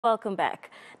Welcome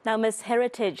back. Now, Miss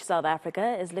Heritage South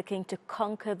Africa is looking to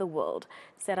conquer the world.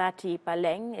 Serati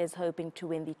Phaleng is hoping to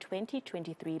win the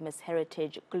 2023 Miss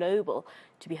Heritage Global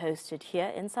to be hosted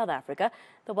here in South Africa.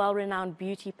 The well-renowned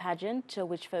beauty pageant,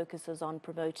 which focuses on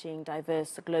promoting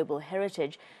diverse global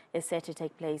heritage, is set to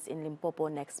take place in Limpopo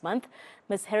next month.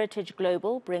 Miss Heritage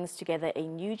Global brings together a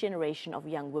new generation of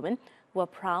young women who are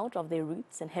proud of their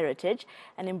roots and heritage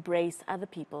and embrace other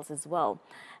peoples as well.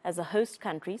 As a host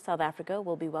country, South Africa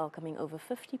will be welcoming over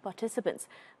 50 participants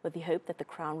with the hope that the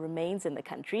crown remains in the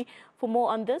country. For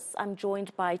more on this, I'm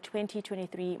joined by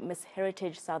 2023 Miss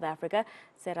Heritage South Africa,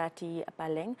 Serati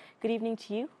Phaleng. Good evening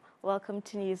to you. Welcome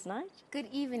to Newsnight. Good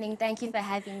evening. Thank you for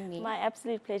having me. My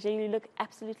absolute pleasure. You look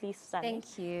absolutely stunning.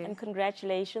 Thank you. And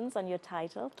congratulations on your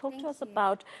title. Talk Thank to us you.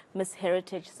 about Miss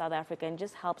Heritage South Africa and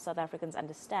just help South Africans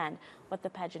understand what the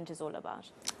pageant is all about.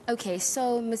 Okay,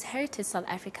 so Miss Heritage South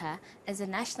Africa is a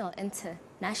national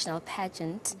international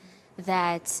pageant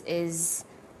that is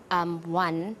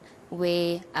one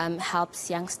where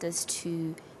helps youngsters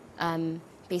to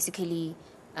basically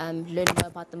learn more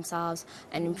about themselves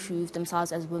and improve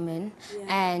themselves as women. Yeah.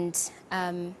 And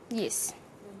yes.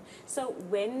 So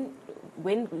when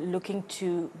looking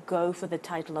to go for the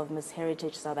title of Miss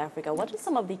Heritage South Africa, what are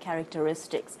some of the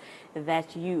characteristics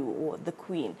that you or the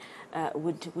Queen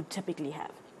would typically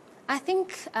have? I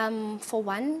think, for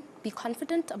one, be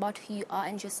confident about who you are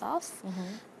and yourself.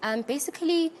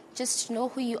 Basically, just know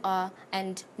who you are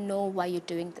and know why you're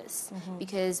doing this.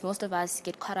 Because most of us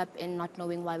get caught up in not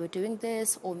knowing why we're doing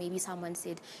this, or maybe someone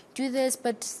said, do this,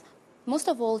 but most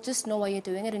of all, just know why you're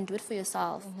doing it and do it for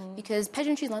yourself. Because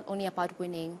pageantry is not only about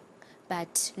winning,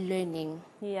 but learning.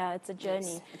 Yeah, it's a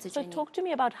journey. Yes, it's a so journey. talk to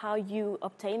me about how you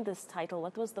obtained this title.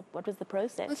 What was the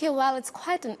process? Okay, well, it's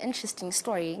quite an interesting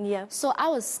story. Yeah. So I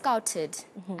was scouted,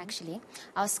 actually.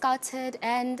 I was scouted,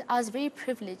 and I was very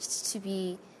privileged to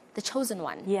be the chosen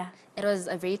one. Yeah. It was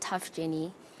a very tough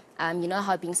journey. You know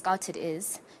how being scouted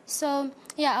is. So,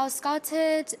 yeah, I was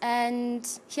scouted, and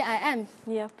here I am.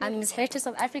 Yeah. I'm Miss Heritage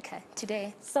South Africa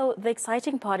today. So the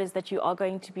exciting part is that you are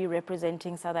going to be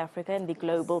representing South Africa in the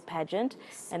global pageant.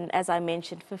 And as I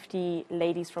mentioned, 50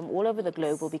 ladies from all over the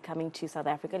globe will be coming to South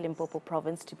Africa, Limpopo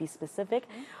province to be specific.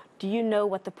 Do you know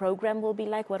what the program will be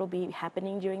like? What will be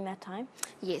happening during that time?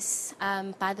 Yes.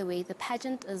 By the way, the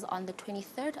pageant is on the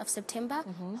 23rd of September,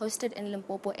 hosted in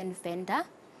Limpopo and Venda.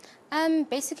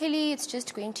 Basically, it's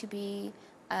just going to be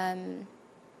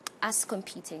us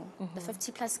competing, the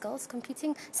 50-plus girls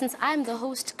competing. Since I'm the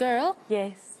host girl,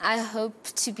 Yes. I hope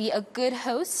to be a good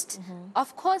host.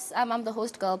 Of course, I'm the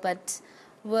host girl, but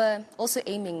we're also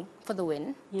aiming for the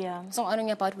win. Yeah. It's not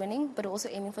only about winning, but also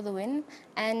aiming for the win.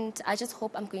 And I just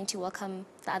hope I'm going to welcome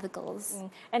the other girls.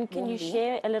 And can you warmly.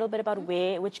 share a little bit about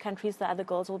which countries the other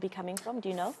girls will be coming from? Do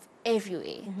you know?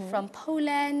 Everywhere. From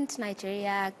Poland,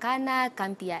 Nigeria, Ghana,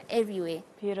 Gambia, everywhere.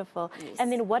 Beautiful. Yes.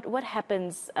 And then what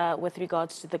happens with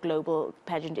regards to the global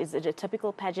pageant? Is it a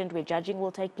typical pageant where judging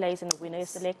will take place and the winner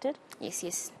is selected? Yes,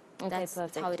 yes. Okay, That's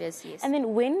perfect. how it is, yes. And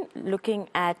then when looking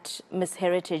at Miss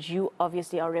Heritage, you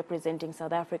obviously are representing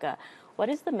South Africa. What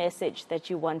is the message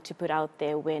that you want to put out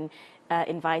there when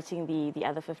inviting the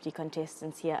other 50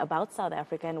 contestants here about South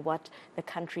Africa and what the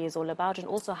country is all about? And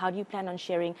also, how do you plan on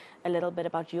sharing a little bit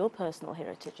about your personal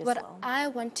heritage as What well? I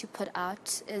want to put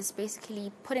out is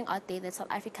basically putting out there that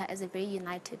South Africa is a very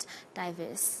united,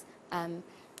 diverse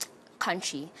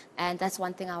country, and that's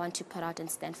one thing I want to put out and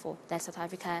stand for, that South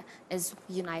Africa is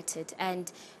united.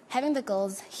 And having the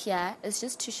girls here is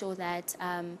just to show that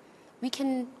we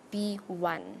can be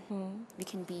one. We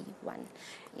can be one.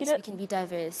 Yes, know- we can be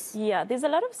diverse. Yeah, there's a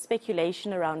lot of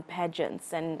speculation around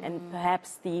pageants and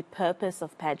perhaps the purpose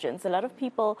of pageants. A lot of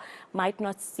people might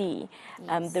not see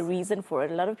the reason for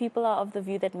it. A lot of people are of the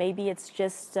view that maybe it's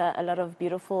just a lot of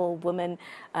beautiful women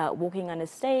walking on a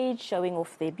stage, showing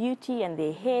off their beauty and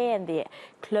their hair and their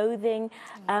clothing.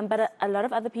 But a lot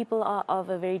of other people are of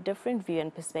a very different view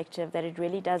and perspective, that it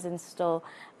really does instill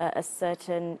a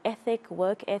certain ethic,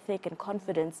 work ethic and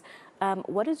confidence.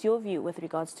 What is your view with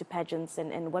regards to pageants,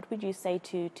 and what would you say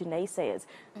to naysayers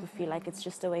who feel like it's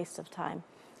just a waste of time?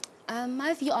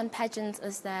 My view on pageants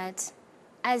is that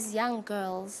as young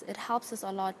girls, it helps us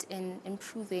a lot in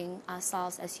improving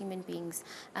ourselves as human beings.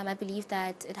 I believe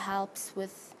that it helps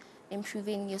with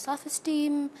improving your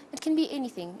self-esteem. It can be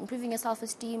anything. Improving your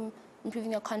self-esteem,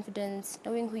 improving your confidence,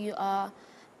 knowing who you are.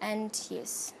 And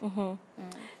yes.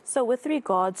 So with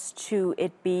regards to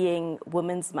it being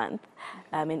Women's Month,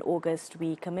 in August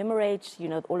we commemorate,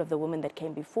 all of the women that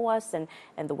came before us and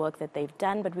the work that they've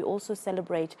done, but we also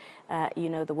celebrate,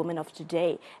 the women of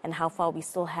today and how far we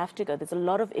still have to go. There's a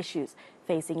lot of issues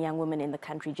facing young women in the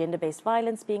country, gender-based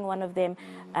violence being one of them,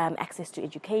 access to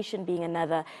education being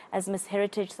another. As Miss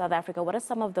Heritage South Africa, what are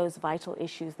some of those vital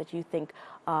issues that you think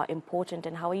are important,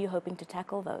 and how are you hoping to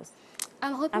tackle those?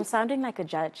 I'm sounding like a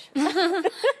judge.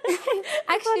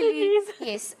 Actually,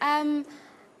 yes.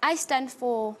 I stand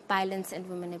for violence and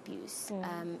women abuse.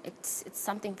 It's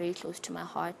something very close to my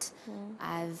heart.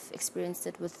 I've experienced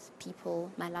it with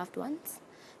people, my loved ones.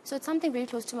 So it's something very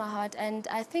close to my heart, and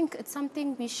I think it's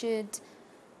something we should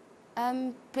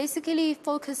basically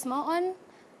focus more on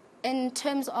in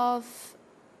terms of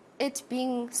it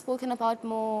being spoken about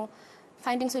more,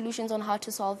 finding solutions on how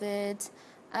to solve it.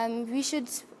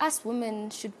 Us women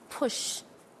should push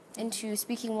into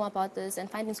speaking more about this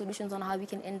and finding solutions on how we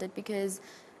can end it, because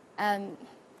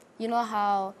you know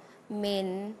how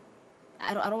men,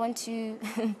 I don't want to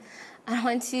I don't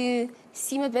want to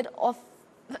seem a bit off,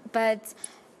 but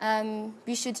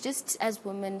we should just as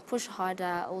women push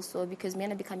harder also, because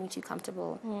men are becoming too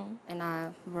comfortable in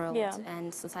our world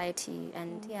and society,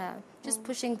 and just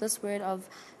pushing this word of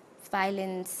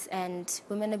violence and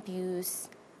women abuse.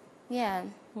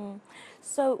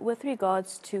 So with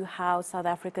regards to how South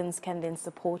Africans can then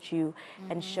support you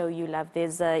and show you love,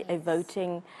 there's a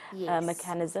voting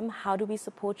mechanism. How do we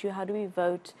support you? How do we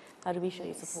vote? How do we show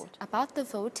you support? About the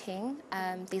voting,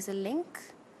 there's a link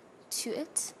to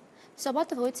it. So about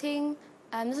the voting,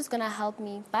 this is going to help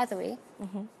me. By the way,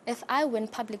 if I win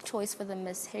public choice for the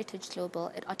Miss Heritage Global,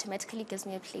 it automatically gives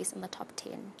me a place in the top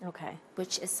 10. Okay.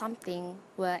 Which is something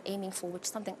we're aiming for, which is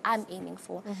something I'm aiming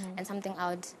for, and something I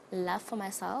would love for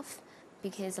myself,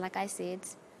 because like I said,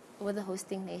 we're the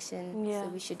hosting nation, so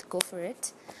we should go for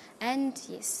it. And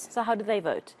yes. So how do they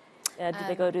vote? Do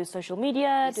they go to social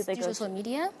media? Yes, do they go social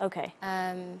media? Okay.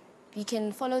 You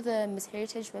can follow the Miss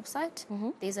Heritage website.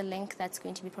 There's a link that's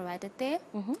going to be provided there.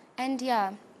 And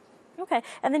Okay.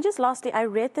 And then just lastly, I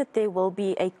read that there will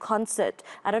be a concert.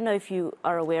 I don't know if you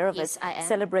are aware of it. I am.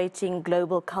 Celebrating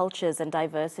global cultures and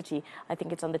diversity. I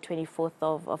think it's on the 24th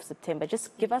of September.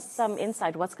 Just give us some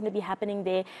insight. What's going to be happening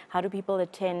there? How do people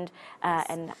attend?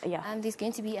 There's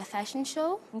going to be a fashion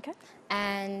show. Okay.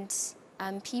 And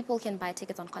people can buy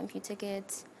tickets on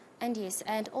CompuTicket. And yes,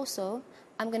 and also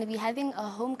I'm going to be having a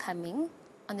homecoming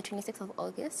on the 26th of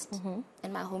August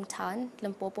in my hometown,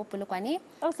 Limpopo, Polokwane.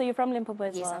 Oh, so you're from Limpopo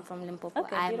as well? Yes, I'm from Limpopo.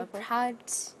 Okay, I'm a proud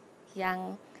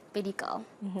young baby girl.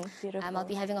 Beautiful. I'll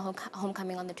be having a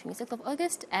homecoming on the 26th of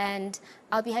August, and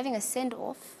I'll be having a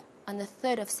send-off on the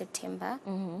 3rd of September,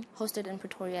 hosted in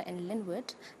Pretoria in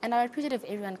Linwood. And I appreciate if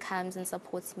everyone comes and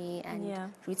supports me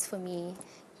and roots for me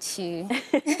too.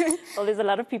 Well, there's a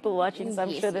lot of people watching, so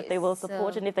I'm sure that they will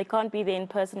support. And if they can't be there in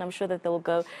person, I'm sure that they will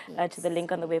go to the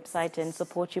link on the website and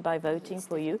support you by voting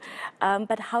for you.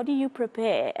 But how do you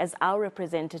prepare as our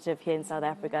representative here in South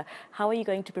Africa? How are you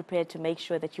going to prepare to make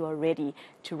sure that you are ready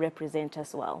to represent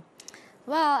us well?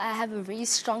 Well, I have a very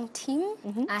strong team.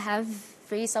 I have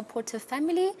very supportive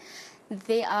family.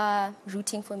 They are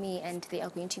rooting for me, and they are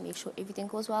going to make sure everything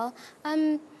goes well.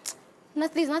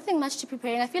 There's nothing much to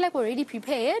prepare. I feel like we're already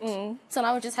prepared. So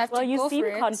now we just have to go for it. Well, you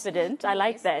seem confident. I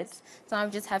like that. So now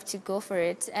we just have to go for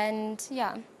it. And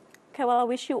Okay, well, I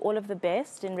wish you all of the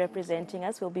best in representing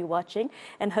us. We'll be watching.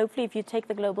 And hopefully, if you take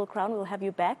the Global Crown, we'll have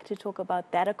you back to talk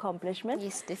about that accomplishment.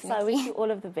 Yes, definitely. So I wish you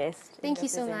all of the best. Thank you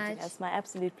so much. It's my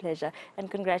absolute pleasure. And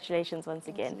congratulations once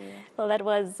again. Thank you. Well, that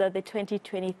was the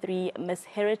 2023 Miss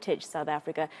Heritage South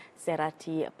Africa,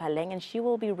 Serati Phaleng. And she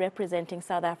will be representing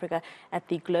South Africa at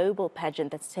the global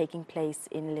pageant that's taking place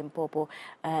in Limpopo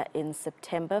in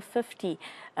September. 50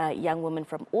 young women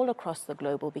from all across the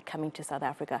globe will be coming to South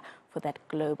Africa for that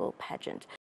global pageant.